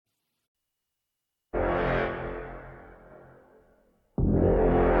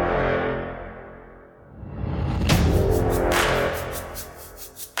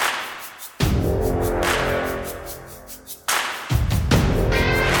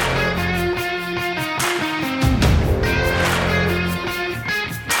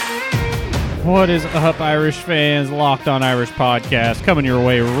What is up, Irish fans? Locked on Irish podcast coming your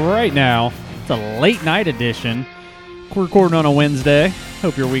way right now. It's a late night edition. We're recording on a Wednesday.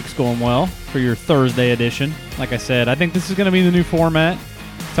 Hope your week's going well for your Thursday edition. Like I said, I think this is going to be the new format.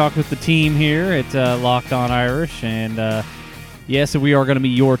 Talk with the team here at Locked on Irish. And yes, we are going to be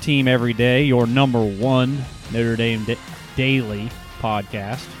your team every day, your number one Notre Dame daily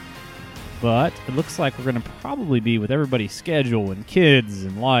podcast. But it looks like we're going to probably be with everybody's schedule and kids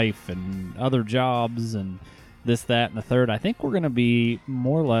and life and other jobs and this, that, and the third. I think we're going to be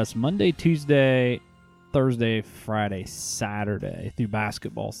more or less Monday, Tuesday, Thursday, Friday, Saturday through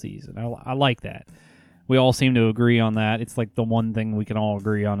basketball season. I like that. We all seem to agree on that. It's like the one thing we can all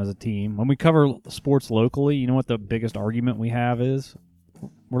agree on as a team. When we cover sports locally, you know what the biggest argument we have is?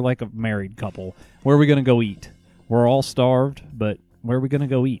 We're like a married couple. Where are we going to go eat? We're all starved, but where are we going to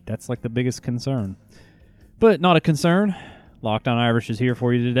go eat? That's like the biggest concern. But not a concern. Locked on Irish is here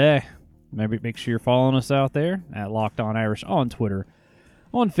for you today. Maybe make sure you're following us out there at Locked on Irish on Twitter,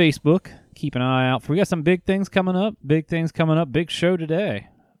 on Facebook. Keep an eye out for. We got some big things coming up. Big show today.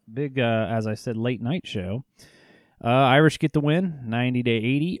 Big, as I said, late night show. Irish get the win,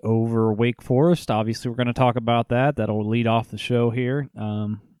 90-80 over Wake Forest. Obviously, we're going to talk about that. That'll lead off the show here.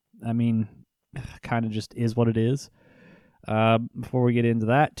 Kind of just is what it is. Before we get into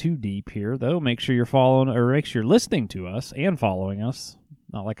that too deep here, though, make sure you're following, or make sure you're listening to us and following us.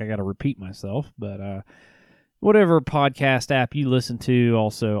 Not like I got to repeat myself, but whatever podcast app you listen to,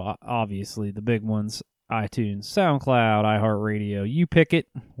 also, obviously, the big ones, iTunes, SoundCloud, iHeartRadio, you pick it,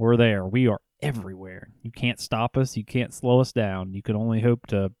 we're there. We are everywhere. You can't stop us. You can't slow us down. You can only hope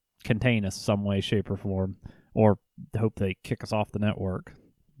to contain us some way, shape, or form, or hope they kick us off the network.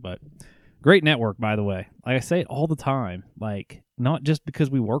 But great network, by the way. Like I say it all the time. Like, not just because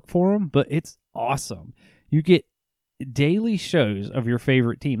we work for them, but it's awesome. You get daily shows of your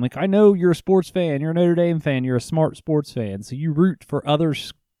favorite team. Like, I know you're a sports fan. You're a Notre Dame fan. You're a smart sports fan. So you root for other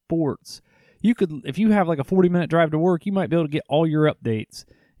sports. You could, if you have like a 40-minute drive to work, you might be able to get all your updates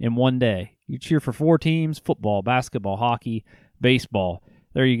in one day. You cheer for 4 teams: football, basketball, hockey, baseball.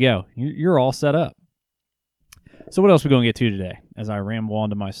 There you go. You're all set up. So what else are we going to get to today as I ramble on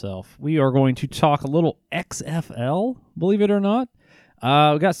to myself? We are going to talk a little XFL, believe it or not.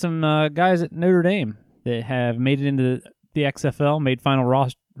 We got some guys at Notre Dame that have made it into the XFL, made final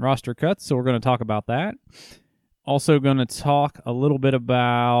roster cuts, so we're going to talk about that. Also going to talk a little bit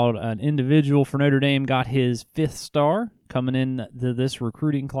about an individual for Notre Dame got his 5th star coming into this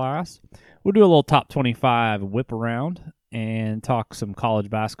recruiting class. We'll do a little top 25 whip around and talk some college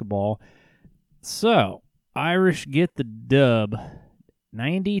basketball. So Irish get the dub,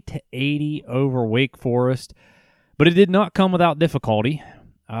 90-80 over Wake Forest, but it did not come without difficulty.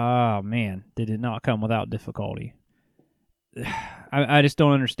 Oh, man, did it not come without difficulty. I just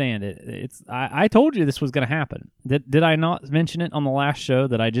don't understand it. I told you this was going to happen. Did I not mention it on the last show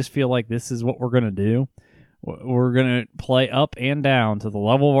that I just feel like this is what we're going to do? We're going to play up and down to the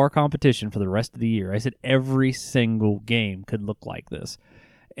level of our competition for the rest of the year. I said every single game could look like this.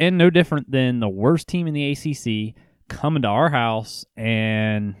 And no different than the worst team in the ACC coming to our house,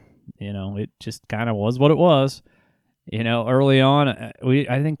 and, it just kind of was what it was. Early on,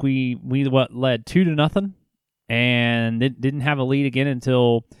 I think we led 2-0, and it didn't have a lead again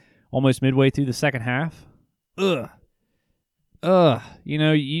until almost midway through the second half. You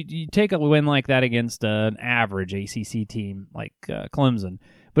take a win like that against an average ACC team like Clemson,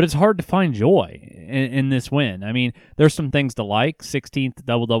 but it's hard to find joy in this win. I mean, there's some things to like. 16th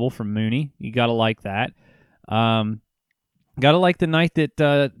double-double from Mooney. You got to like that. Got to like the night that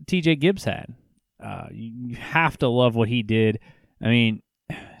TJ Gibbs had. You have to love what he did. I mean,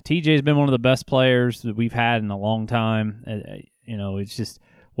 TJ's been one of the best players that we've had in a long time. It's just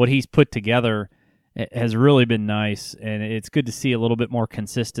what he's put together has really been nice, and it's good to see a little bit more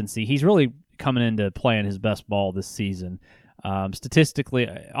consistency. He's really coming into playing his best ball this season. Statistically,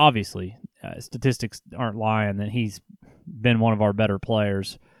 obviously, statistics aren't lying that he's been one of our better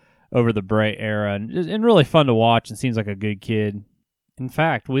players over the Bray era, and really fun to watch, and seems like a good kid. In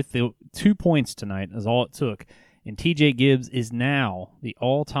fact, with the 2 points tonight is all it took, and TJ Gibbs is now the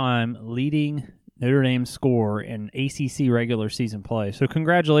all-time leading Notre Dame scorer in ACC regular season play. So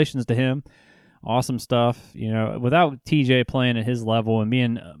congratulations to him. Awesome stuff. Without TJ playing at his level and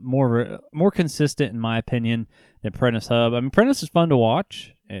being more consistent, in my opinion, than Prentice Hub. I mean, Prentice is fun to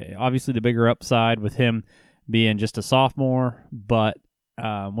watch. Obviously, the bigger upside with him being just a sophomore, but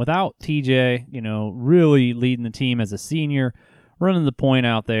without TJ, really leading the team as a senior, running the point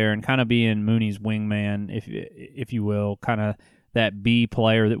out there and kind of being Mooney's wingman, if you will, kind of that B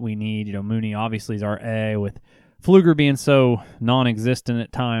player that we need. Mooney obviously is our A with Pfluger being so non-existent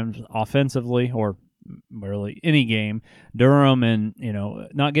at times offensively, or really any game, Durham and,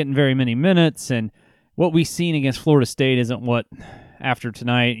 not getting very many minutes, and what we've seen against Florida State isn't what, after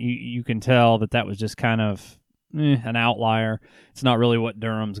tonight, you can tell that was just kind of an outlier. It's not really what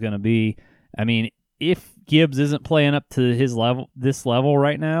Durham's going to be. I mean, if Gibbs isn't playing up to this level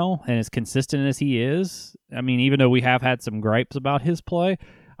right now, and as consistent as he is, I mean, even though we have had some gripes about his play,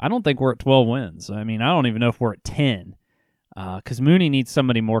 I don't think we're at 12 wins. I mean, I don't even know if we're at 10, because Mooney needs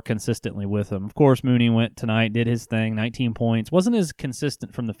somebody more consistently with him. Of course, Mooney went tonight, did his thing, 19 points. Wasn't as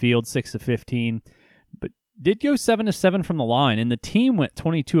consistent from the field, 6 of 15, but did go 7 of 7 from the line, and the team went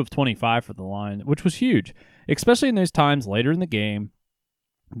 22 of 25 for the line, which was huge, especially in those times later in the game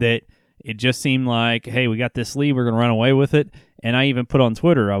that it just seemed like, hey, we got this lead, we're going to run away with it. And I even put on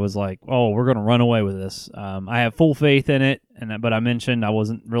Twitter, I was like, oh, we're going to run away with this. I have full faith in it, but I mentioned I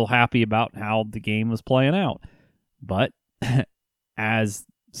wasn't real happy about how the game was playing out. But as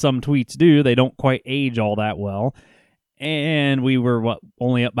some tweets do, they don't quite age all that well. And we were,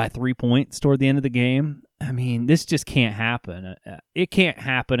 only up by 3 points toward the end of the game. I mean, this just can't happen. It can't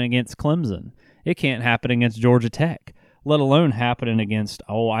happen against Clemson. It can't happen against Georgia Tech, let alone happening against,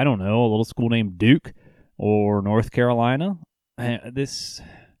 a little school named Duke or North Carolina. It's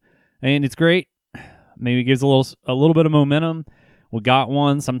great. Maybe it gives a little bit of momentum. We got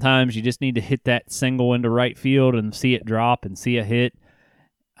one. Sometimes you just need to hit that single into right field and see it drop and see a hit.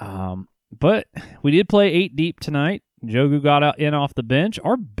 But we did play 8 deep tonight. Jogu got in off the bench.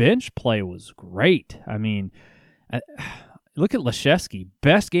 Our bench play was great. I mean, look at Leshevsky.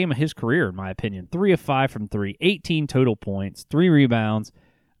 Best game of his career, in my opinion. 3 of 5 from 3, 18 total points, 3 rebounds.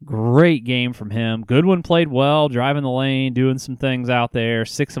 Great game from him. Goodwin played well, driving the lane, doing some things out there.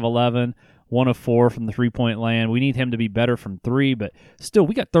 6 of 11, 1 of 4 from the three-point land. We need him to be better from 3, but still,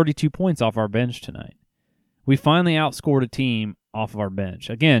 we got 32 points off our bench tonight. We finally outscored a team off of our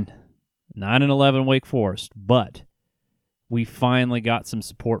bench. Again, 9 and 11 Wake Forest, but we finally got some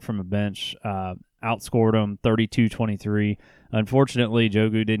support from a bench. Outscored them 32-23. Unfortunately,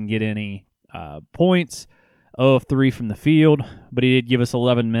 Jogu didn't get any points. 0 of 3 from the field, but he did give us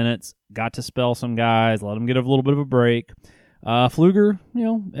 11 minutes. Got to spell some guys, let him get a little bit of a break. Pfluger,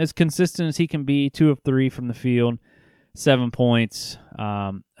 as consistent as he can be, 2 of 3 from the field, 7 points.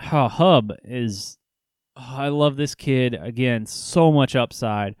 Hub is, I love this kid. Again, so much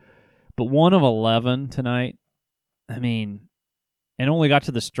upside, but 1 of 11 tonight. I mean, and only got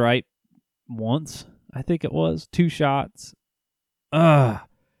to the stripe once, I think it was. 2 shots.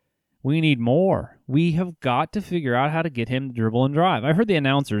 We need more. We have got to figure out how to get him to dribble and drive. I heard the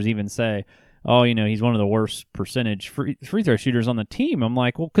announcers even say, he's one of the worst percentage free throw shooters on the team. I'm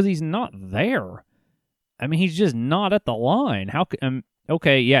like, well, because he's not there. I mean, he's just not at the line. How?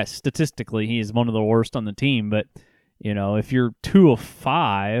 Okay, yes, statistically, he is one of the worst on the team, but, if you're 2 of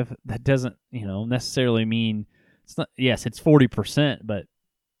 5, that doesn't, necessarily mean it's not. Yes, it's 40%, but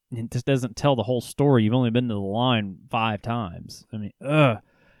it just doesn't tell the whole story. You've only been to the line 5 times. I mean,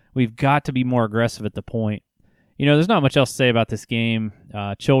 we've got to be more aggressive at the point. There's not much else to say about this game.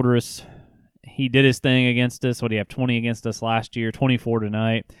 Childress, he did his thing against us. What did he have, 20 against us last year, 24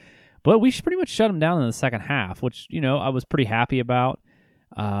 tonight. But we pretty much shut him down in the second half, which, I was pretty happy about.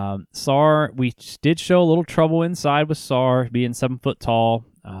 Sarr, we did show a little trouble inside with Sarr being 7 foot tall.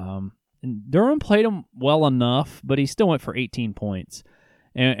 And Durham played him well enough, but he still went for 18 points.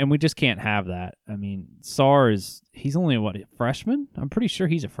 And we just can't have that. I mean, Sarr he's only, a freshman? I'm pretty sure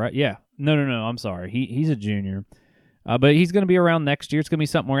he's a freshman. Yeah. No, I'm sorry. He's a junior. But he's going to be around next year. It's going to be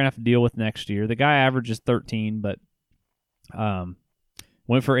something we're going to have to deal with next year. The guy averages 13, but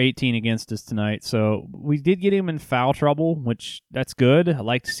went for 18 against us tonight. So we did get him in foul trouble, which that's good. I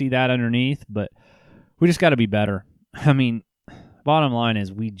like to see that underneath, but we just got to be better. I mean, bottom line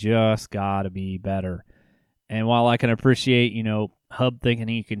is we just got to be better. And while I can appreciate, Hub thinking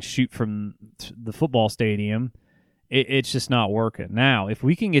he can shoot from the football stadium, it's just not working. Now, if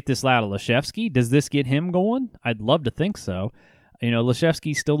we can get this out of Leshevsky, does this get him going? I'd love to think so.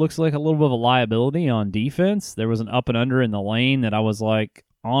 Leshevsky still looks like a little bit of a liability on defense. There was an up and under in the lane that I was like,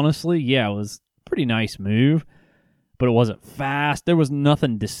 honestly, yeah, it was a pretty nice move, but it wasn't fast. There was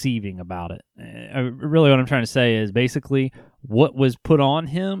nothing deceiving about it. Really what I'm trying to say is basically what was put on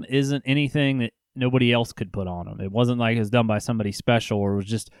him isn't anything that nobody else could put on him. It wasn't like it was done by somebody special or it was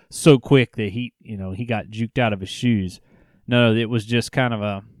just so quick that he got juked out of his shoes. No, it was just kind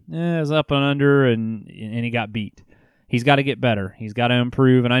of it was up and under and he got beat. He's got to get better. He's got to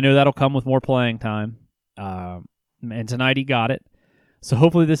improve, and I know that'll come with more playing time. And tonight he got it. So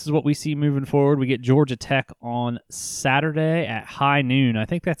hopefully this is what we see moving forward. We get Georgia Tech on Saturday at high noon. I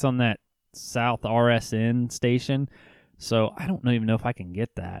think that's on that South RSN station. So I don't even know if I can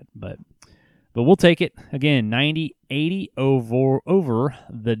get that, but we'll take it. Again, 90-80 over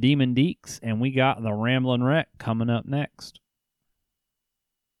the Demon Deacs, and we got the Ramblin' Wreck coming up next.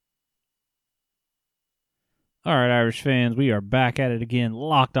 All right, Irish fans, we are back at it again.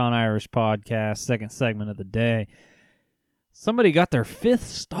 Locked On Irish Podcast, second segment of the day. Somebody got their 5th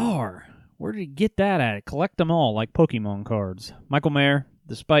star. Where did he get that at? Collect them all like Pokemon cards. Michael Mayer,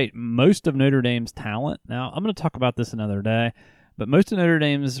 despite most of Notre Dame's talent. Now, I'm going to talk about this another day, but most of Notre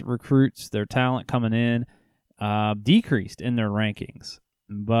Dame's recruits, their talent coming in, decreased in their rankings.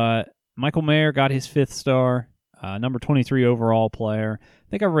 But Michael Mayer got his 5th star, number 23 overall player. I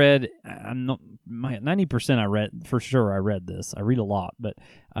think I read, 90% I read, for sure I read this. I read a lot, but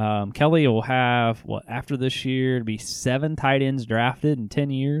Kelly will have, after this year, to be 7 tight ends drafted in 10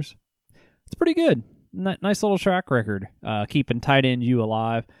 years. It's pretty good. Nice little track record, keeping tight end you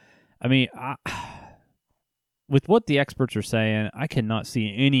alive. I mean, with what the experts are saying, I cannot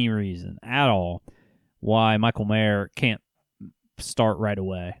see any reason at all why Michael Mayer can't start right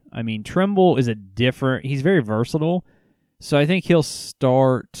away. I mean, Trimble is he's very versatile, so I think he'll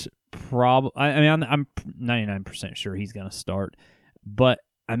start I'm 99% sure he's going to start. But,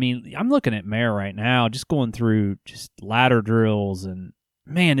 I mean, I'm looking at Mayer right now, just going through just ladder drills, and,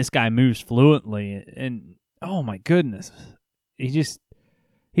 man, this guy moves fluently. And, oh, my goodness, he's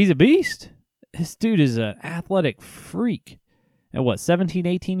a beast. This dude is an athletic freak. At 17,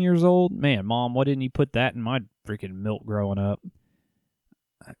 18 years old? Man, Mom, why didn't you put that in my freaking milk growing up?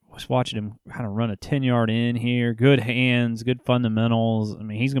 I was watching him kind of run a 10-yard in here. Good hands, good fundamentals. I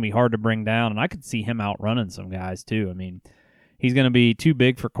mean, he's going to be hard to bring down, and I could see him outrunning some guys too. I mean, he's going to be too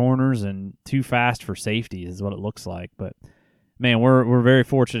big for corners and too fast for safety is what it looks like. But, man, we're very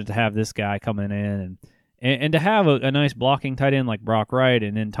fortunate to have this guy coming in and to have a nice blocking tight end like Brock Wright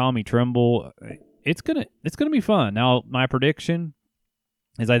and then Tommy Trimble. It's gonna be fun. Now, my prediction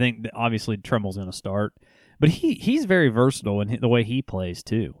is I think that obviously Trimble's going to start. But he's very versatile in the way he plays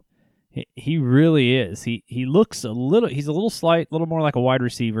too. He really is. He looks he's a little slight, a little more like a wide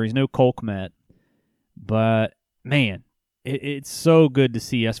receiver. He's no Cole Kmet. But, man, it's so good to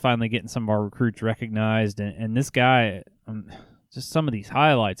see us finally getting some of our recruits recognized. And this guy, just some of these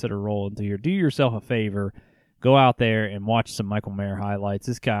highlights that are rolling through here. Do yourself a favor. Go out there and watch some Michael Mayer highlights.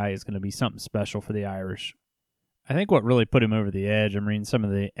 This guy is going to be something special for the Irish. I think what really put him over the edge, I'm reading some of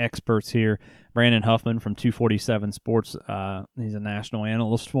the experts here. Brandon Huffman from 247 Sports, he's a national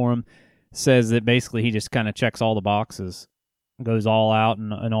analyst for him, says that basically he just kind of checks all the boxes, goes all out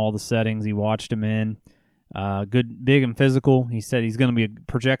in all the settings he watched him in. Good, big and physical. He said he's going to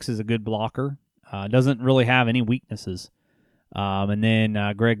projects as a good blocker. Doesn't really have any weaknesses. And then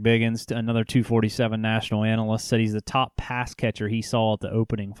Greg Biggins, another 247 national analyst, said he's the top pass catcher he saw at the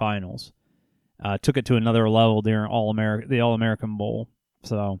opening finals. Took it to another level during the All-American Bowl.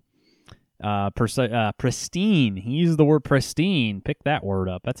 So, pristine. He used the word pristine. Pick that word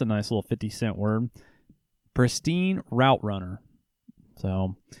up. That's a nice little 50-cent word. Pristine route runner.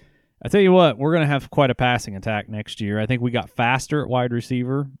 So, I tell you what, we're going to have quite a passing attack next year. I think we got faster at wide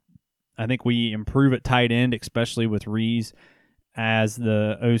receiver. I think we improve at tight end, especially with Rees as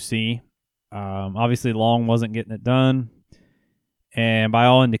the OC. Obviously, Long wasn't getting it done. And by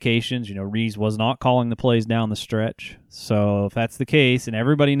all indications, Rees was not calling the plays down the stretch. So if that's the case, and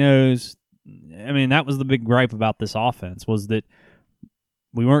everybody knows, I mean, that was the big gripe about this offense, was that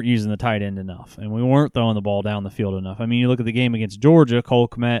we weren't using the tight end enough, and we weren't throwing the ball down the field enough. I mean, you look at the game against Georgia, Cole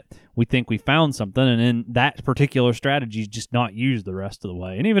Kmet, we think we found something, and then that particular strategy is just not used the rest of the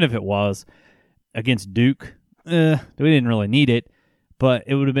way. And even if it was against Duke, we didn't really need it. But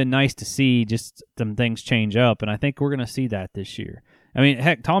it would have been nice to see just some things change up, and I think we're going to see that this year. I mean,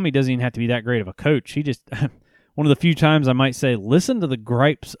 heck, Tommy doesn't even have to be that great of a coach. He just, one of the few times I might say, listen to the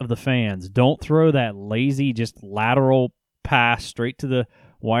gripes of the fans. Don't throw that lazy, just lateral pass straight to the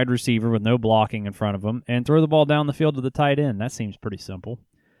wide receiver with no blocking in front of him, and throw the ball down the field to the tight end. That seems pretty simple.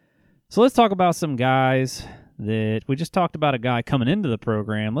 So let's talk about some guys that we just talked about a guy coming into the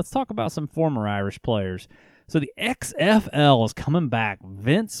program. Let's talk about some former Irish players. So the XFL is coming back.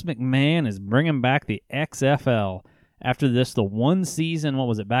 Vince McMahon is bringing back the XFL. After the one season,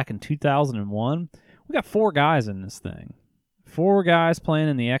 back in 2001? We got 4 guys in this thing. 4 guys playing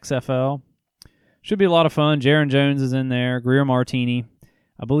in the XFL. Should be a lot of fun. Jaron Jones is in there. Greer Martini.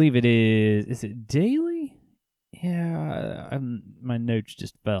 I believe it is. Is it Daly? Yeah, my notes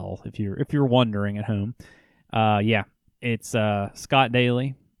just fell. If you're wondering at home, yeah, it's Scott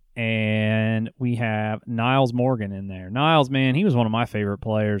Daly. And we have Niles Morgan in there. Niles, man, he was one of my favorite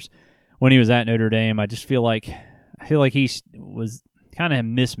players when he was at Notre Dame. I feel like he was kind of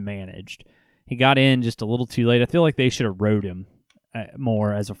mismanaged. He got in just a little too late. I feel like they should have rode him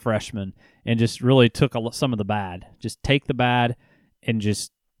more as a freshman and just really took some of the bad. Just take the bad and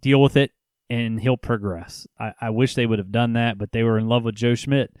just deal with it, and he'll progress. I wish they would have done that, but they were in love with Joe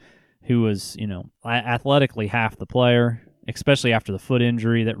Schmidt, who was, athletically half the player, especially after the foot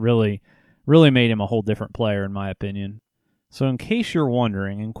injury that really made him a whole different player, in my opinion. So in case you're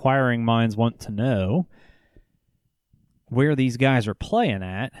wondering, inquiring minds want to know where these guys are playing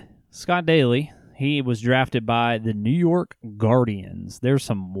at. Scott Daly, he was drafted by the New York Guardians. There's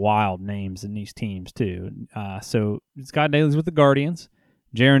some wild names in these teams, too. So Scott Daly's with the Guardians.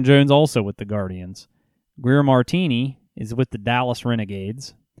 Jaron Jones also with the Guardians. Greer Martini is with the Dallas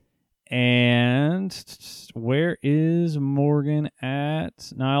Renegades. And where is Morgan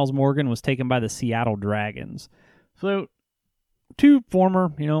at? Niles Morgan was taken by the Seattle Dragons. So two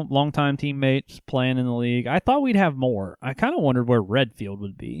former, longtime teammates playing in the league. I thought we'd have more. I kind of wondered where Redfield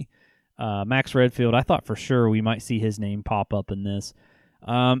would be. Max Redfield, I thought for sure we might see his name pop up in this.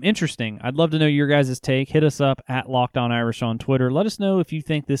 Interesting. I'd love to know your guys' take. Hit us up at Locked On Irish on Twitter. Let us know if you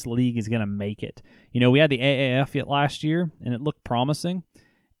think this league is going to make it. We had the AAF yet last year, and it looked promising.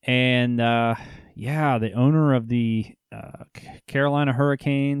 And, the owner of the Carolina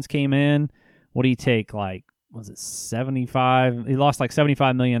Hurricanes came in. What do you take? Was it 75? He lost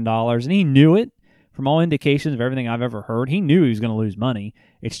 $75 million, and he knew it. From all indications of everything I've ever heard, he knew he was going to lose money.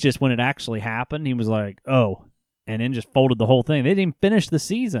 It's just when it actually happened, he was like, oh, and then just folded the whole thing. They didn't even finish the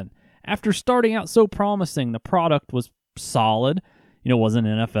season. After starting out so promising, the product was solid. It wasn't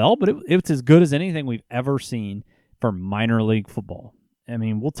NFL, but it's as good as anything we've ever seen for minor league football. I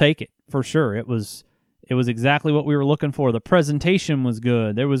mean, we'll take it for sure. It was exactly what we were looking for. The presentation was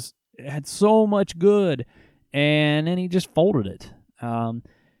good. It had so much good, and then he just folded it.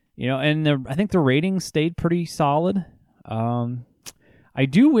 I think the ratings stayed pretty solid. I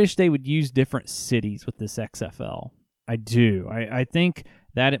do wish they would use different cities with this XFL. I do. I think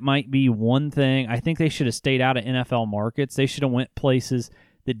that it might be one thing. I think they should have stayed out of NFL markets. They should have went places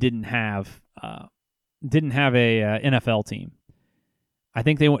that didn't have a NFL team. I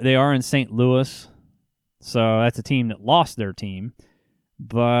think they are in St. Louis, so that's a team that lost their team.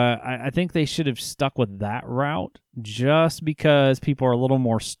 But I think they should have stuck with that route just because people are a little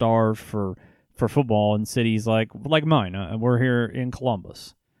more starved for football in cities like mine. We're here in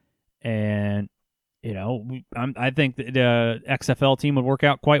Columbus. And, I think the XFL team would work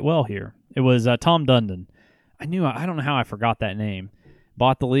out quite well here. It was Tom Dundon. I don't know how I forgot that name.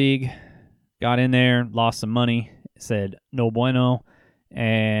 Bought the league, got in there, lost some money, said no bueno,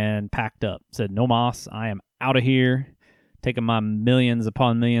 and packed up. Said, no mas, I am out of here. Taking my millions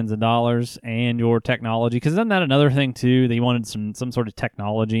upon millions of dollars and your technology. Because isn't that another thing, too? They wanted some sort of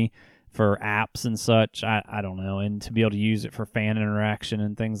technology for apps and such. I don't know. And to be able to use it for fan interaction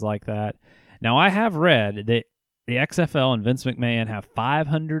and things like that. Now, I have read that the XFL and Vince McMahon have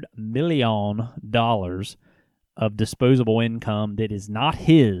 $500 million of disposable income that is not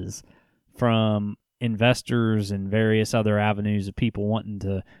his from investors and various other avenues of people wanting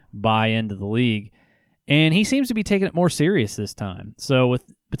to buy into the league. And he seems to be taking it more serious this time. So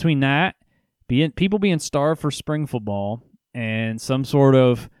between that, people being starved for spring football and some sort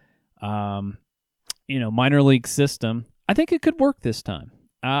of, minor league system, I think it could work this time.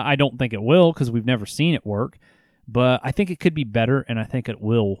 I don't think it will because we've never seen it work, but I think it could be better, and I think it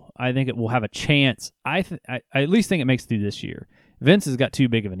will. I think it will have a chance. I at least think it makes it through this year. Vince has got too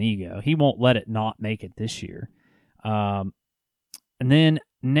big of an ego. He won't let it not make it this year. And then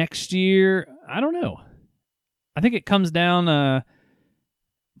next year, I don't know. I think it comes down,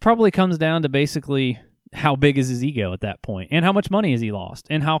 probably comes down to basically how big is his ego at that point and how much money has he lost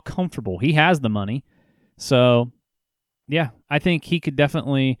and how comfortable. He has the money. So, yeah, I think he could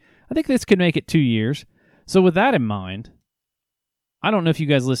definitely, I think this could make it 2 years. So with that in mind, I don't know if you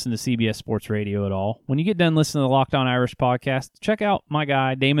guys listen to CBS Sports Radio at all. When you get done listening to the Locked On Irish podcast, check out my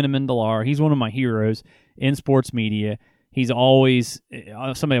guy, Damon Amendolar. He's one of my heroes in sports media. He's always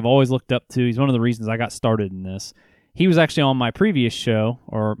somebody I've always looked up to. He's one of the reasons I got started in this. He was actually on my previous show,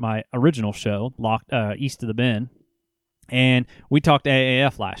 or my original show, East of the Bend, and we talked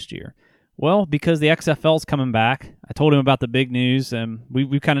AAF last year. Well, because the XFL's coming back, I told him about the big news, and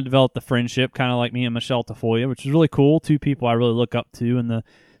we kind of developed the friendship, kind of like me and Michelle Tafoya, which is really cool. Two people I really look up to in the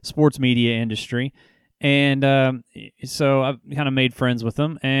sports media industry. And so I kind of made friends with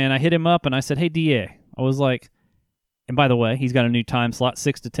him, and I hit him up, and I said, hey, DA. I was like, and by the way, he's got a new time slot,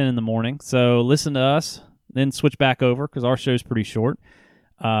 6 to 10 in the morning. So listen to us, then switch back over because our show's pretty short.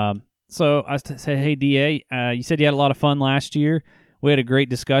 So I said, hey, DA, you said you had a lot of fun last year. We had a great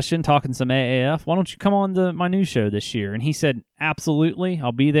discussion talking some AAF. Why don't you come on to my new show this year? And he said, absolutely,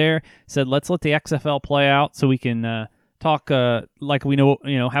 I'll be there. Said, let's let the XFL play out so we can talk like we know,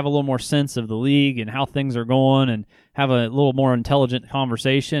 have a little more sense of the league and how things are going and have a little more intelligent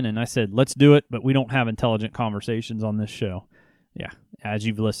conversation. And I said, let's do it, but we don't have intelligent conversations on this show. Yeah, as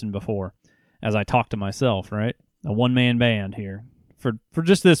you've listened before, as I talk to myself, right? A one-man band here for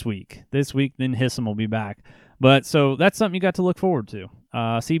just this week. This week, then Hissom will be back. But so that's something you got to look forward to.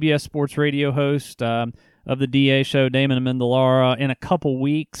 CBS Sports Radio host of the DA show, Damon Amendolara. In a couple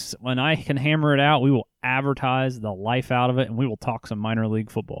weeks, when I can hammer it out, we will advertise the life out of it, and we will talk some minor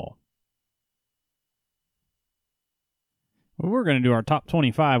league football. Well, we're going to do our top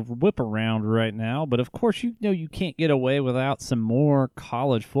 25 whip around right now, but of course, you can't get away without some more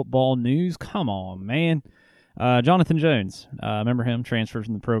college football news. Come on, man. Jonathan Jones, remember him? Transferred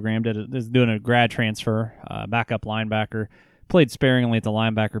from the program, is doing a grad transfer, backup linebacker. Played sparingly at the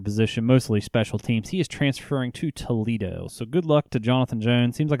linebacker position, mostly special teams. He is transferring to Toledo. So good luck to Jonathan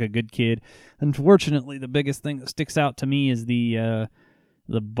Jones. Seems like a good kid. Unfortunately, the biggest thing that sticks out to me is the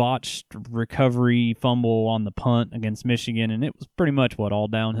botched recovery fumble on the punt against Michigan, and it was pretty much all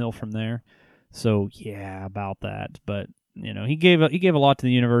downhill from there. So yeah, about that. But he gave a lot to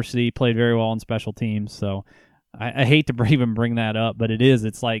the university. Played very well on special teams. So I hate to even bring that up, but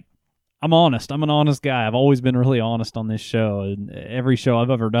it's like, I'm honest. I'm an honest guy. I've always been really honest on this show. And every show I've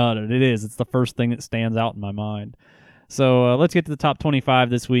ever done, it's the first thing that stands out in my mind. So let's get to the top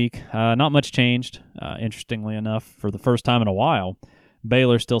 25 this week. Not much changed, interestingly enough, for the first time in a while.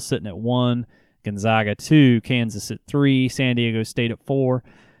 Baylor still sitting at 1, Gonzaga 2, Kansas at 3, San Diego State at 4,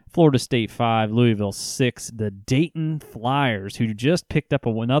 Florida State 5, Louisville 6. The Dayton Flyers, who just picked up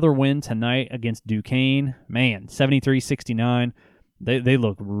another win tonight against Duquesne. Man, 73-69. They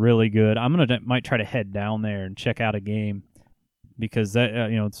look really good. Might try to head down there and check out a game because that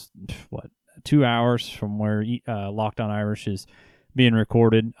it's 2 hours from where Locked On Irish is being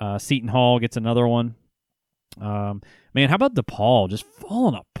recorded. Seton Hall gets another one. Man, how about DePaul just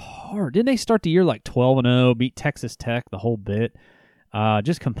falling apart? Didn't they start the year like 12-0, beat Texas Tech the whole bit?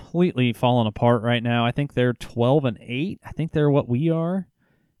 Just completely falling apart right now. I think they're 12-8. I think they're what we are,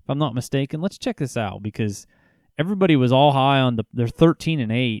 if I'm not mistaken. Let's check this out because everybody was all high on they're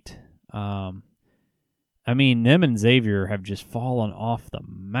 13-8. I mean, them and Xavier have just fallen off the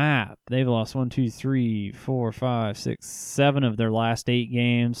map. They've lost 1, 2, 3, 4, 5, 6, 7 of their last 8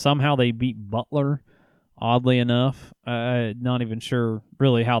 games. Somehow they beat Butler, oddly enough. Not even sure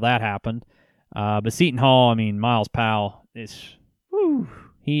really how that happened. But Seton Hall, I mean, Miles Powell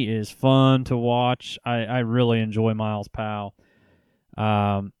he is fun to watch. I really enjoy Miles Powell.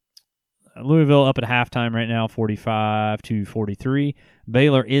 Louisville up at halftime right now, 45-43.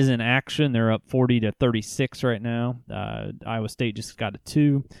 Baylor is in action. They're up 40-36 right now. Iowa State just got a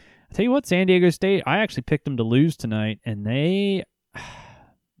 2. I tell you what, San Diego State, I actually picked them to lose tonight, and they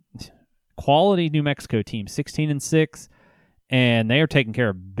quality New Mexico team, 16-6, and they are taking care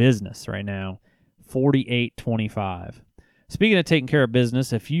of business right now, 48-25. Speaking of taking care of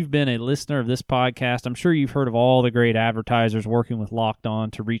business, if you've been a listener of this podcast, I'm sure you've heard of all the great advertisers working with Locked On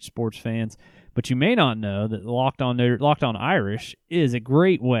to reach sports fans, but you may not know that Locked On Irish is a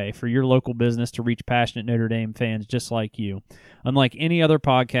great way for your local business to reach passionate Notre Dame fans just like you. Unlike any other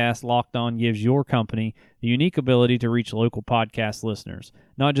podcast, Locked On gives your company the unique ability to reach local podcast listeners.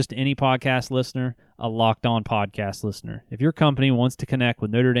 Not just any podcast listener, a Locked On podcast listener. If your company wants to connect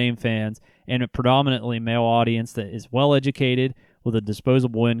with Notre Dame fans and a predominantly male audience that is well-educated with a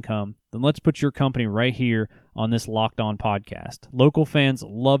disposable income, then let's put your company right here on this Locked On podcast. Local fans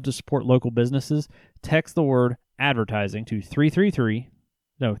love to support local businesses. Text the word advertising to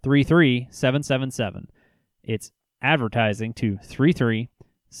 33777. It's advertising to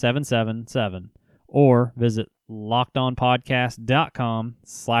 33777. Or visit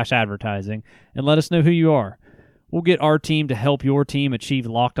LockedOnPodcast.com/advertising and let us know who you are. We'll get our team to help your team achieve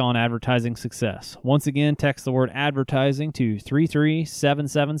Locked On advertising success. Once again, text the word advertising to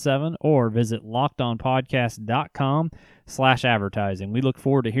 33777 or visit LockedOnPodcast.com/advertising. We look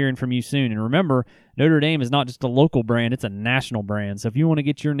forward to hearing from you soon. And remember, Notre Dame is not just a local brand, it's a national brand. So if you want to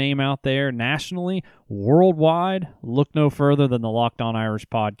get your name out there nationally, worldwide, look no further than the Locked On Irish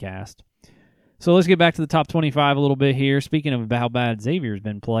podcast. So let's get back to the top 25 a little bit here. Speaking of how bad Xavier's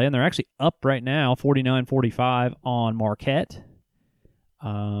been playing, they're actually up right now, 49-45 on Marquette.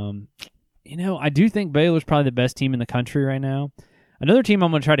 I do think Baylor's probably the best team in the country right now. Another team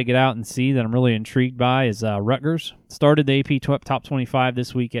I'm going to try to get out and see that I'm really intrigued by is Rutgers. Started the AP top 25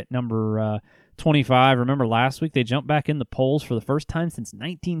 this week at number 25. Remember last week they jumped back in the polls for the first time since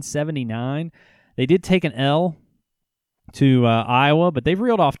 1979. They did take an L to Iowa, but they've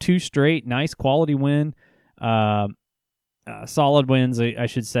reeled off 2 straight. Nice quality win. Solid wins, I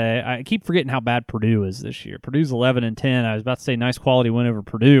should say. I keep forgetting how bad Purdue is this year. Purdue's 11-10. I was about to say nice quality win over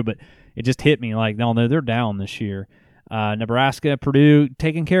Purdue, but it just hit me like, no, they're down this year. Nebraska, Purdue,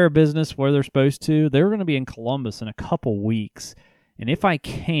 taking care of business where they're supposed to. They're going to be in Columbus in a couple weeks. And if I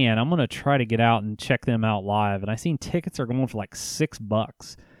can, I'm going to try to get out and check them out live. And I seen tickets are going for like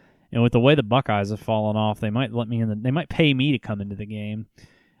 $6. And with the way the Buckeyes have fallen off, they might let me in. They might pay me to come into the game.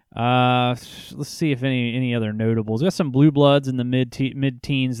 Let's see if any other notables. Got some blue bloods in the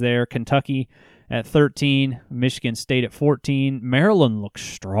mid-teens there. Kentucky at 13, Michigan State at 14. Maryland looks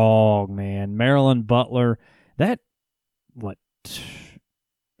strong, man. Maryland, Butler, that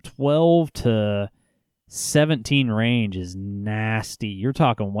 12 to 17 range is nasty. You're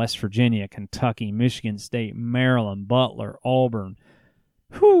talking West Virginia, Kentucky, Michigan State, Maryland, Butler, Auburn.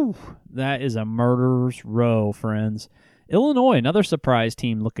 Whew, that is a murderer's row, friends. Illinois, another surprise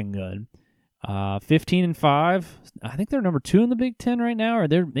team looking good. 15-5. I think they're number 2 in the Big Ten right now, or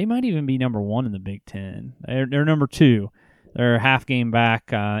they might even be number 1 in the Big Ten. They're number 2. They're a half game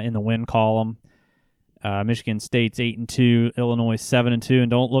back in the win column. Michigan State's 8-2, Illinois 7-2, and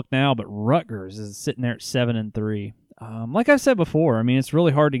don't look now, but Rutgers is sitting there at 7-3. Like I've said before, I mean, it's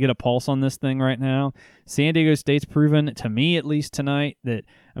really hard to get a pulse on this thing right now. San Diego State's proven, to me at least tonight, that,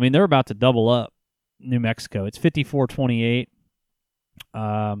 I mean, they're about to double up New Mexico. It's 54-28.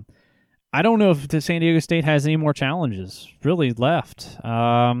 I don't know if the San Diego State has any more challenges really left.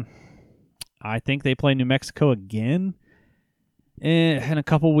 I think they play New Mexico again in a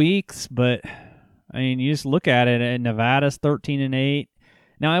couple weeks, but I mean, you just look at it, and Nevada's 13-8.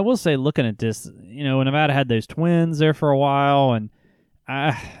 Now, I will say, looking at this, you know, Nevada had those twins there for a while, and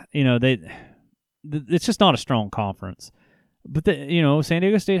it's just not a strong conference. But San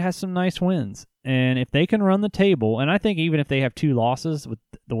Diego State has some nice wins, and if they can run the table, and I think even if they have 2 losses with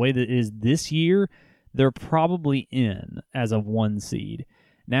the way that it is this year, they're probably in as a 1 seed.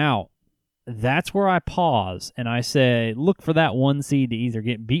 Now, that's where I pause and I say, look for that 1 seed to either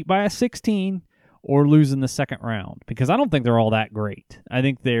get beat by a 16 or lose in the second round, because I don't think they're all that great. I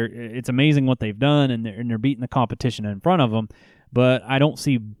think it's amazing what they've done, and they're beating the competition in front of them, but I don't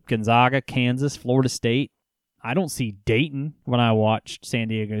see Gonzaga, Kansas, Florida State. I don't see Dayton when I watched San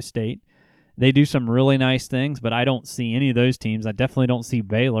Diego State. They do some really nice things, but I don't see any of those teams. I definitely don't see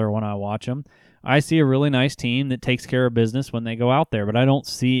Baylor when I watch them. I see a really nice team that takes care of business when they go out there, but I don't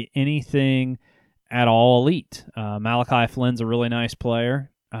see anything at all elite. Malachi Flynn's a really nice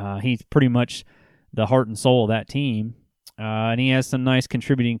player. He's pretty much the heart and soul of that team, and he has some nice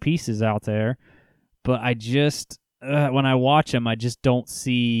contributing pieces out there. But I just, when I watch him, I just don't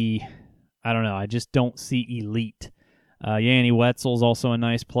see, I just don't see elite. Yanni Wetzel's also a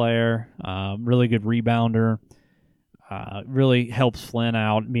nice player, really good rebounder, really helps Flynn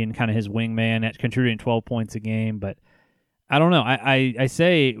out, being kind of his wingman, contributing 12 points a game. But I don't know. I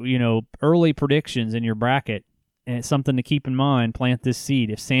say, early predictions in your bracket, and it's something to keep in mind, plant this seed.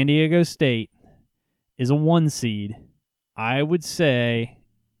 If San Diego State is a 1 seed, I would say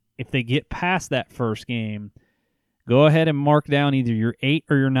if they get past that first game, go ahead and mark down either your 8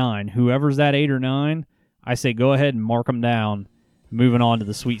 or your 9. Whoever's that 8 or 9, I say go ahead and mark them down, moving on to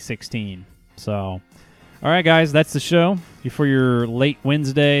the Sweet 16. So, all right, guys, that's the show for your late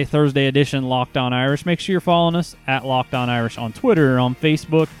Wednesday, Thursday edition Locked On Irish. Make sure you're following us at Locked On Irish on Twitter or on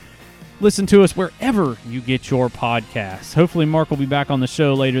Facebook. Listen to us wherever you get your podcasts. Hopefully Mark will be back on the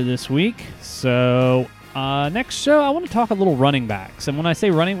show later this week. So next show, I want to talk a little running backs. And when I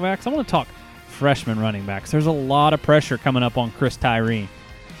say running backs, I want to talk freshman running backs. There's a lot of pressure coming up on Chris Tyree.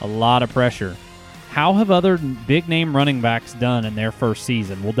 A lot of pressure. How have other big-name running backs done in their first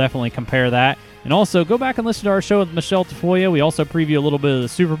season? We'll definitely compare that. And also, go back and listen to our show with Michelle Tafoya. We also preview a little bit of the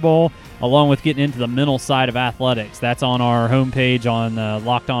Super Bowl, along with getting into the mental side of athletics. That's on our homepage on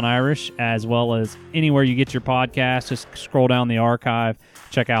Locked On Irish, as well as anywhere you get your podcast. Just scroll down the archive,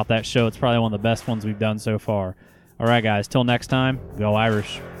 check out that show. It's probably one of the best ones we've done so far. All right, guys, till next time, go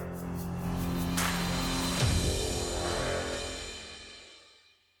Irish.